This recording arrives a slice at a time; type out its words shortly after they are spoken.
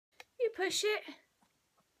push it.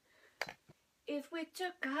 If we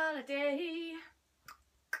took a holiday,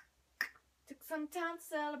 took some time to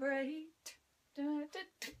celebrate.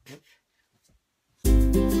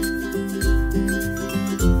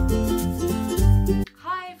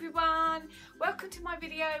 Hi everyone, welcome to my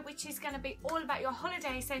video, which is going to be all about your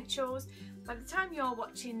holiday essentials. By the time you're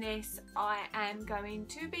watching this, I am going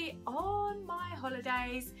to be on my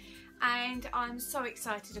holidays and I'm so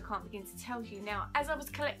excited I can't begin to tell you. Now, as I was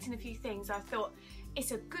collecting a few things, I thought it's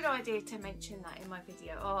a good idea to mention that in my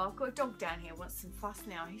video. Oh, I've got a dog down here, wants some fuss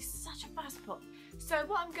now. He's such a fusspot. So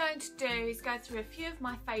what I'm going to do is go through a few of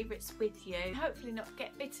my favourites with you, hopefully not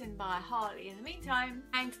get bitten by a Harley in the meantime,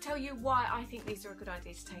 and tell you why I think these are a good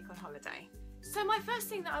idea to take on holiday. So my first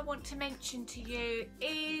thing that I want to mention to you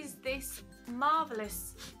is this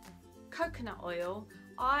marvellous coconut oil.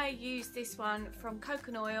 I use this one from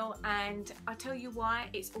Coconut Oil and I tell you why.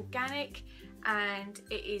 It's organic and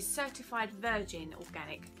it is certified virgin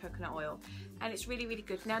organic coconut oil and it's really, really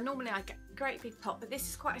good. Now normally I get a great big pot, but this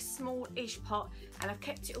is quite a small-ish pot and I've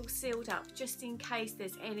kept it all sealed up just in case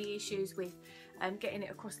there's any issues with getting it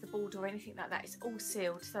across the border or anything like that. It's all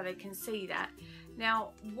sealed so they can see that.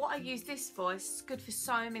 Now what I use this for is good for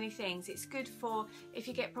so many things. It's good for if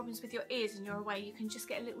you get problems with your ears and you're away, you can just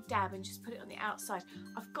get a little dab and just put it on the outside.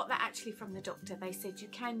 I've got that actually from the doctor. They said you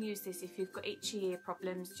can use this if you've got itchy ear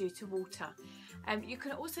problems due to water. You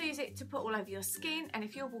can also use it to put all over your skin, and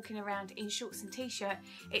if you're walking around in shorts and t-shirt,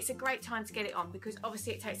 it's a great time to get it on because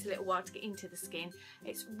obviously it takes a little while to get into the skin.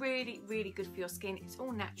 It's really, really good for your skin. It's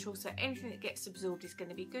all natural, so anything that gets absorbed is going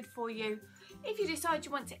to be good for you. If you decide you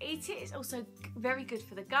want to eat it, it's also very good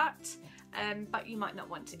for the gut, but you might not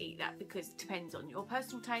want to eat that because it depends on your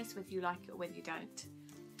personal taste, whether you like it or whether you don't.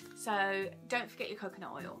 So don't forget your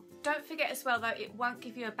coconut oil. Don't forget as well though, it won't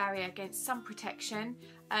give you a barrier against sun protection.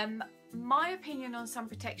 My opinion on sun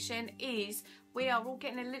protection is we are all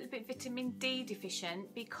getting a little bit vitamin D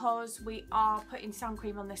deficient because we are putting sun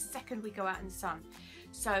cream on the second we go out in the sun.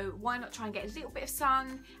 So why not try and get a little bit of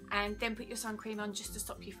sun and then put your sun cream on just to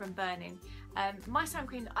stop you from burning. My sun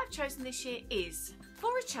cream that I've chosen this year is, for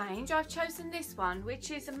a change, I've chosen this one,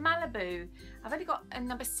 which is a Malibu. I've only got a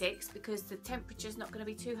number 6 because the temperature's not going to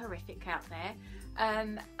be too horrific out there.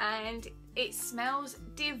 And it smells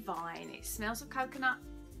divine. It smells of coconut,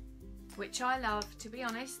 which I love, to be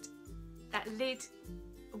honest. That lid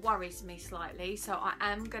worries me slightly, so I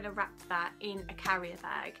am going to wrap that in a carrier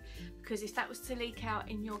bag because if that was to leak out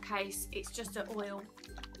in your case, it's just an oil,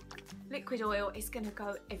 liquid oil, it's going to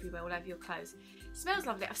go everywhere, all over your clothes. It smells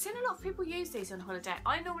lovely. I've seen a lot of people use these on holiday.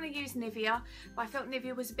 I normally use Nivea, but I felt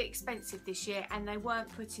Nivea was a bit expensive this year and they weren't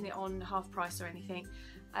putting it on half price or anything.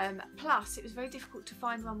 Plus it was very difficult to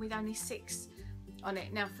find one with only 6 on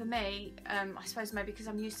it. Now for me, I suppose maybe because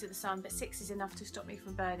I'm used to the sun, but 6 is enough to stop me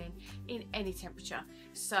from burning in any temperature,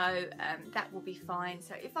 so that will be fine.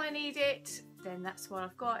 So if I need it, then that's what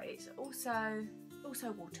I've got. It's also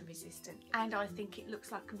water resistant and I think it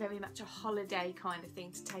looks like very much a holiday kind of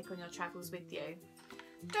thing to take on your travels with you.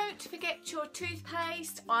 Don't forget your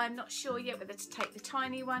toothpaste. I'm not sure yet whether to take the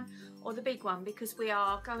tiny one or the big one because we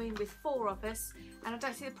are going with 4 of us and I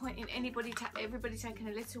don't see the point in everybody taking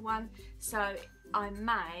a little one, so I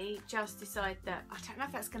may just decide that I don't know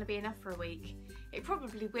if that's going to be enough for a week. It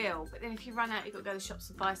probably will, but then if you run out you've got to go to the shops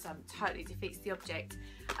and buy some. Totally defeats the object.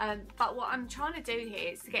 But what I'm trying to do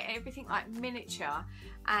here is to get everything like miniature,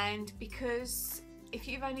 and because if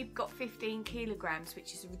you've only got 15 kilograms,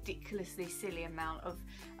 which is a ridiculously silly amount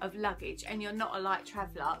of luggage, and you're not a light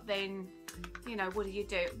traveller, then, you know, what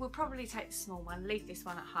do? We'll probably take the small one, leave this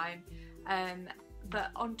one at home.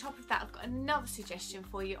 But on top of that, I've got another suggestion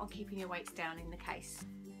for you on keeping your weights down in the case.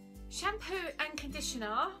 Shampoo and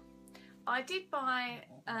conditioner. I did buy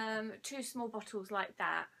 2 small bottles like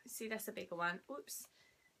that. See, that's a bigger one. Oops,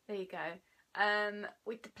 there you go.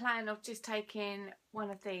 With the plan of just taking one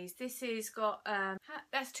of these. This has got,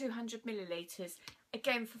 that's 200 millilitres.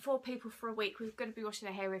 Again, for 4 people for a week, we're going to be washing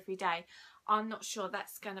our hair every day. I'm not sure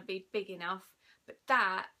that's going to be big enough, but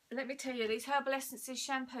that, let me tell you, these Herbal Essences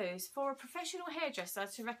shampoos, for a professional hairdresser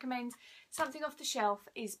to recommend something off the shelf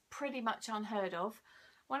is pretty much unheard of.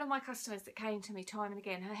 One of my customers that came to me time and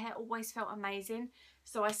again, her hair always felt amazing.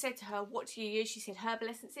 So I said to her, what do you use? She said, Herbal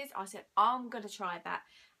Essences. I said, I'm going to try that.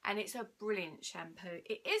 And it's a brilliant shampoo.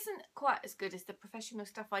 It isn't quite as good as the professional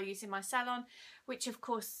stuff I use in my salon, which of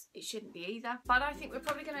course it shouldn't be either. But I think we're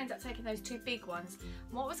probably going to end up taking those 2 big ones.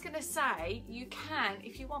 And what I was going to say, you can,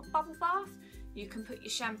 if you want bubble bath, you can put your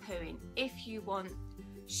shampoo in. If you want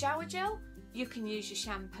shower gel, you can use your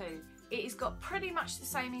shampoo. It has got pretty much the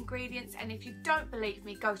same ingredients, and if you don't believe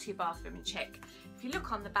me, go to your bathroom and check. If you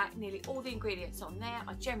look on the back, nearly all the ingredients on there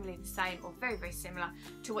are generally the same or very, very similar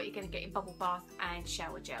to what you're going to get in bubble bath and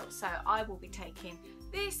shower gel. So I will be taking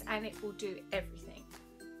this and it will do everything.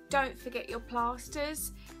 Don't forget your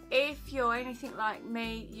plasters. If you're anything like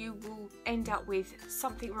me, you will end up with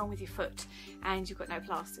something wrong with your foot and you've got no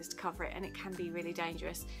plasters to cover it, and it can be really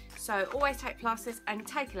dangerous. So always take plasters and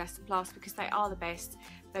take elastoplast because they are the best.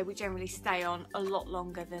 They will generally stay on a lot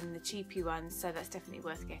longer than the cheapy ones, so that's definitely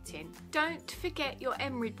worth getting. Don't forget your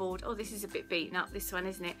emery board. Oh, this is a bit beaten up, this one,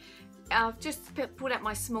 isn't it? I've just pulled out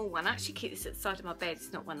my small one. I actually keep this at the side of my bed.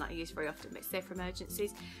 It's not one that I use very often, but it's there for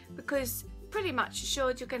emergencies, because pretty much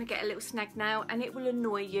assured you're going to get a little snag nail and it will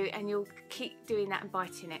annoy you and you'll keep doing that and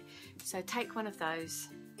biting it. So take one of those.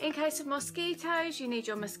 In case of mosquitoes, you need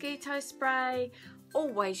your mosquito spray.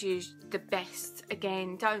 Always use the best.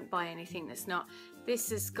 Again, don't buy anything that's not. This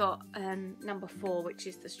has got number 4, which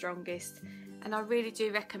is the strongest, and I really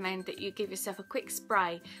do recommend that you give yourself a quick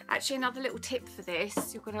spray. Actually, another little tip for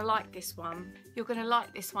this, you're going to like this one. You're going to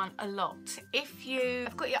like this one a lot. If you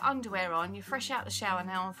have got your underwear on, you're fresh out the shower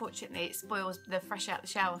now, unfortunately it spoils the fresh out the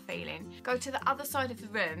shower feeling. Go to the other side of the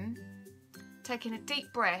room, taking a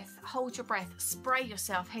deep breath, hold your breath, spray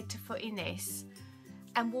yourself head to foot in this,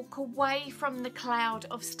 and walk away from the cloud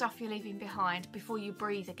of stuff you're leaving behind before you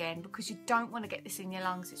breathe again, because you don't want to get this in your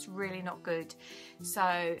lungs. It's really not good.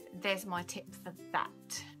 So there's my tip for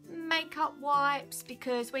that. Makeup wipes,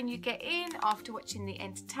 because when you get in after watching the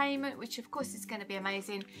entertainment, which of course is going to be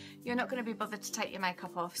amazing, you're not going to be bothered to take your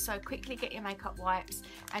makeup off. So quickly get your makeup wipes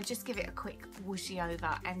and just give it a quick whooshy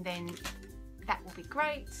over, and then that will be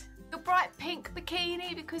great. Your bright pink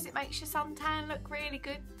bikini, because it makes your suntan look really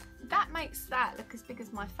good. That makes that look as big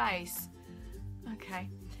as my face. Okay,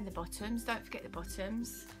 and the bottoms, don't forget the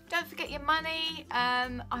bottoms. Don't forget your money.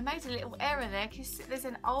 I made a little error there because there's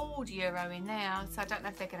an old euro in there, so I don't know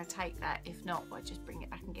if they're going to take that. If not, I'll just bring it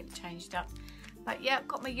back and get it changed up. But yeah, I've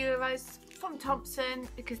got my euros from Thompson,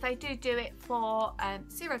 because they do it for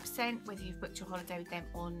 0% whether you've booked your holiday with them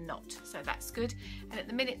or not. So that's good. And at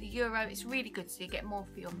the minute, the euro is really good, so you get more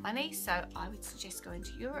for your money. So I would suggest going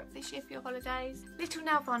to Europe this year for your holidays. Little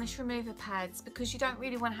nail varnish remover pads, because you don't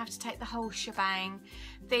really want to have to take the whole shebang.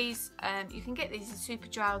 These, you can get these in super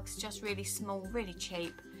drugs, just really small, really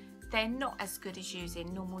cheap. They're not as good as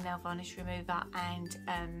using normal nail varnish remover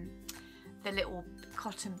and the little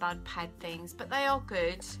cotton bud pad things, but they are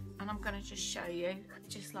good, and I'm going to just show you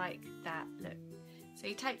just like that. Look, so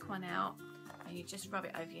you take one out and you just rub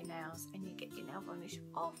it over your nails and you get your nail varnish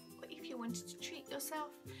off. Or if you wanted to treat yourself,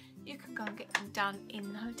 you can go and get them done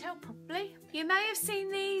in the hotel probably. You may have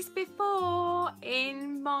seen these before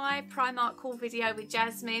in my Primark haul video with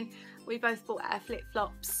Jasmine. We both bought our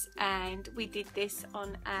flip-flops and we did this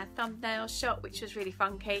on our thumbnail shot, which was really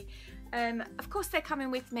funky. Of course they're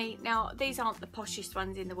coming with me. Now, these aren't the poshest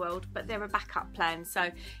ones in the world, but they're a backup plan, so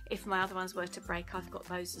if my other ones were to break, I've got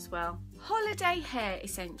those as well. Holiday hair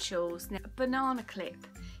essentials. Now, a banana clip.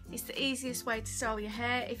 It's the easiest way to style your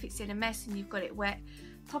hair. If it's in a mess and you've got it wet,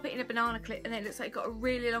 pop it in a banana clip and then it looks like you've got a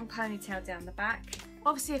really long ponytail down the back.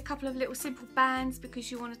 Obviously a couple of little simple bands because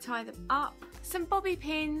you want to tie them up. Some bobby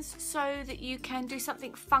pins so that you can do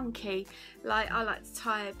something funky. Like I like to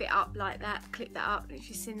tie a bit up like that, clip that up. If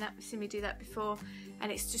you've seen me do that before,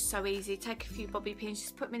 and it's just so easy. Take a few bobby pins,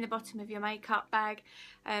 just put them in the bottom of your makeup bag,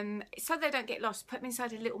 so they don't get lost. Put them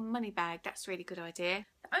inside a little money bag. That's a really good idea.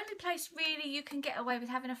 The only place really you can get away with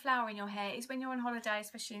having a flower in your hair is when you're on holiday,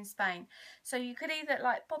 especially in Spain. So you could either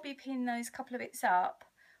like bobby pin those couple of bits up,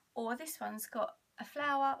 or this one's got a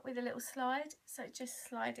flower with a little slide, so just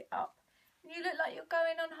slide it up. And you look like you're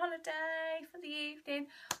going on holiday for the evening.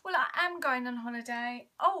 Well, I am going on holiday.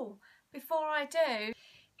 Oh, before I do,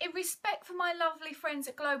 in respect for my lovely friends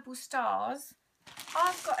at Global Stars,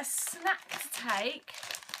 I've got a snack to take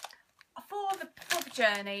for the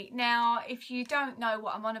journey. Now, if you don't know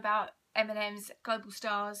what I'm on about, M&M's, Global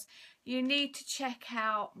Stars, you need to check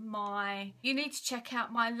out my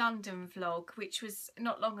London vlog, which was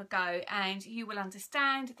not long ago, and you will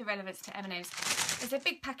understand the relevance to M&M's. There's a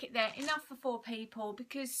big packet there, enough for 4 people,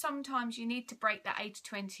 because sometimes you need to break that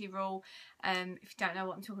 80-20 rule. If you don't know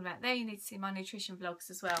what I'm talking about there, you need to see my nutrition vlogs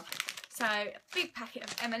as well. So a big packet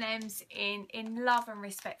of M&M's in love and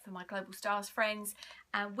respect for my Global Stars friends,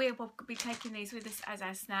 and we will be taking these with us as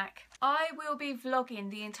our snack. I will be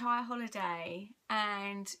vlogging the entire holiday,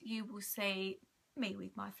 and you will see me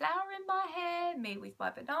with my flower in my hair, me with my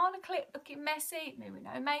banana clip looking messy, me with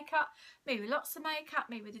no makeup, me with lots of makeup,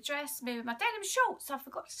 me with a dress, me with my denim shorts. I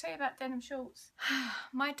forgot to tell you about denim shorts.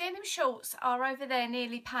 My denim shorts are over there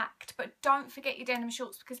nearly packed, but don't forget your denim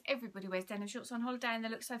shorts because everybody wears denim shorts on holiday and they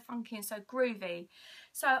look so funky and so groovy.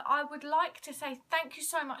 So I would like to say thank you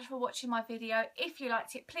so much for watching my video. If you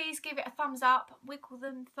liked it, please give it a thumbs up, wiggle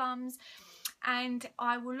them thumbs. And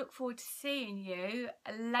I will look forward to seeing you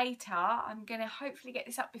later. I'm going to hopefully get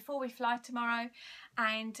this up before we fly tomorrow,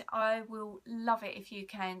 and I will love it if you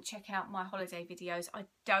can check out my holiday videos. I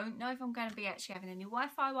don't know if I'm going to be actually having any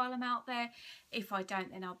Wi-Fi while I'm out there. If I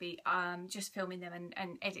don't, then I'll be just filming them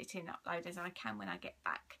and editing, upload as I can when I get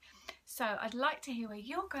back. So I'd like to hear where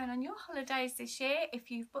you're going on your holidays this year,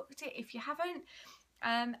 if you've booked it, if you haven't.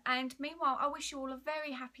 And meanwhile, I wish you all a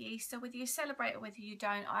very happy Easter, whether you celebrate or whether you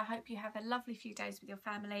don't. I hope you have a lovely few days with your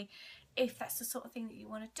family, if that's the sort of thing that you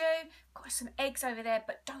want to do. Got some eggs over there,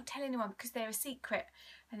 but don't tell anyone because they're a secret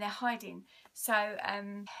and they're hiding. So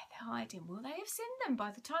they're hiding. Will they have seen them by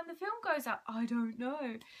the time the film goes up? I don't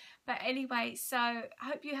know. But anyway, so I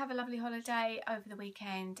hope you have a lovely holiday over the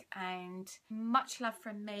weekend, and much love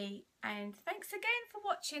from me. And thanks again for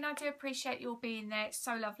watching. I do appreciate you all being there. It's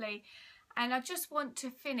so lovely. And I just want to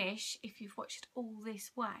finish, if you've watched all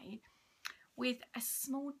this way, with a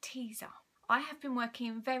small teaser. I have been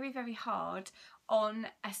working very, very hard on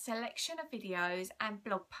a selection of videos and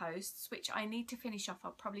blog posts, which I need to finish off.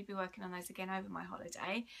 I'll probably be working on those again over my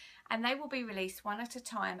holiday. And they will be released one at a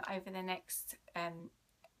time over the next,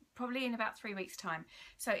 probably in about 3 weeks' time.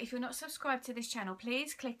 So if you're not subscribed to this channel,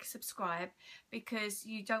 please click subscribe, because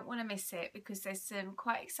you don't want to miss it, because there's some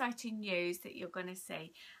quite exciting news that you're going to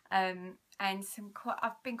see. And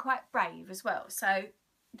I've been quite brave as well, so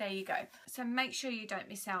there you go. So make sure you don't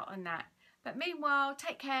miss out on that. But meanwhile,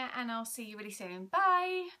 take care, and I'll see you really soon.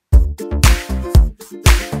 Bye.